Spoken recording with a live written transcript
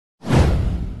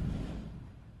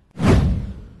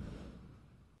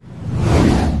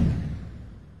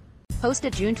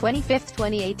hosted June 25,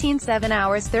 2018, 7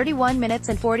 hours 31 minutes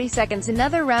and 40 seconds.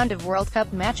 Another round of World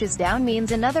Cup matches down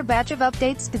means another batch of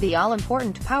updates to the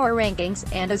all-important power rankings,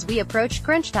 and as we approach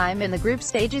crunch time in the group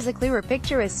stages, a clearer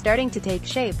picture is starting to take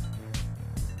shape.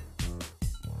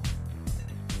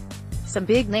 Some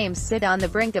big names sit on the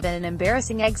brink of an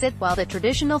embarrassing exit, while the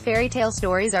traditional fairy tale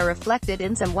stories are reflected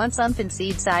in some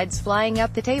once-unfancied sides flying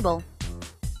up the table.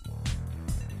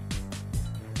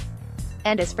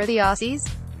 And as for the Aussies,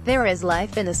 there is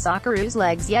life in the Socceroos'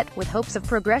 legs yet, with hopes of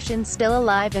progression still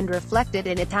alive and reflected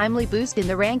in a timely boost in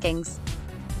the rankings.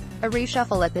 A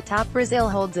reshuffle at the top. Brazil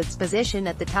holds its position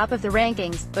at the top of the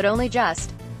rankings, but only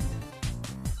just.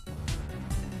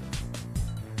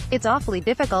 It's awfully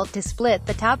difficult to split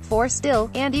the top four still,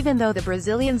 and even though the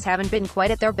Brazilians haven't been quite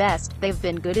at their best, they've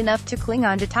been good enough to cling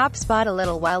on to top spot a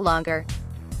little while longer.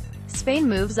 Spain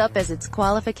moves up as its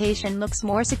qualification looks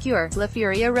more secure. La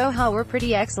Furia Roja were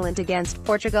pretty excellent against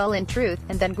Portugal in truth,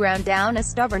 and then ground down a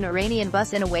stubborn Iranian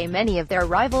bus in a way many of their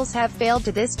rivals have failed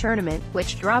to this tournament,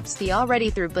 which drops the already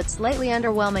through but slightly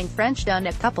underwhelming French done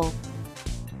at couple.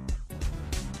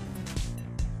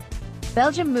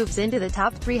 Belgium moves into the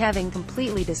top three, having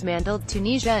completely dismantled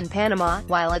Tunisia and Panama,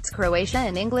 while it's Croatia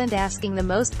and England asking the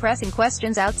most pressing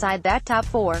questions outside that top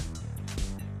four.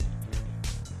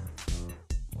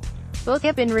 Both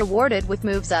have been rewarded with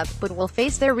moves up, but will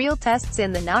face their real tests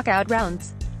in the knockout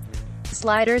rounds. The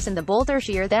sliders and the bolt are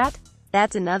sheer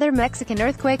that's another Mexican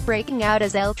earthquake breaking out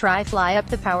as El Tri fly up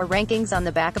the power rankings on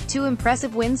the back of two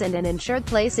impressive wins and an ensured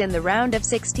place in the round of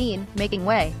 16, making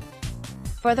way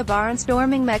for the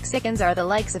barnstorming Mexicans are the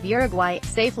likes of Uruguay,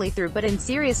 safely through but in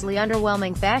seriously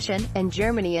underwhelming fashion, and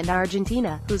Germany and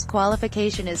Argentina, whose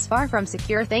qualification is far from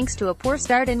secure thanks to a poor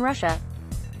start in Russia.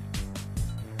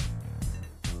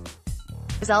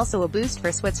 There's also a boost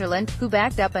for Switzerland, who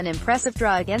backed up an impressive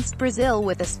draw against Brazil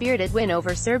with a spirited win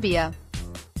over Serbia.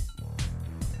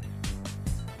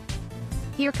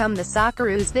 Here come the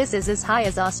Socceroos. This is as high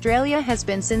as Australia has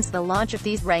been since the launch of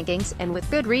these rankings, and with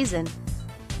good reason.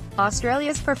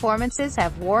 Australia's performances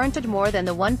have warranted more than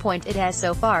the 1 point it has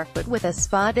so far, but with a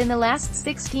spot in the last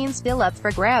 16 still up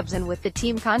for grabs and with the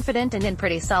team confident and in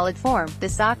pretty solid form, the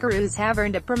Socceroos have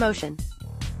earned a promotion.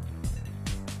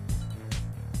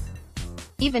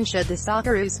 Even should the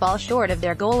Socceroos fall short of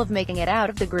their goal of making it out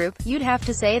of the group, you'd have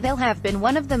to say they'll have been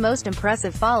one of the most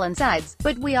impressive fallen sides,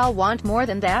 but we all want more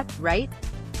than that, right?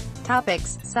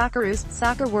 Topics: Socceroos,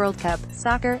 Soccer World Cup,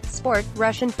 Soccer, Sport,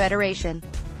 Russian Federation.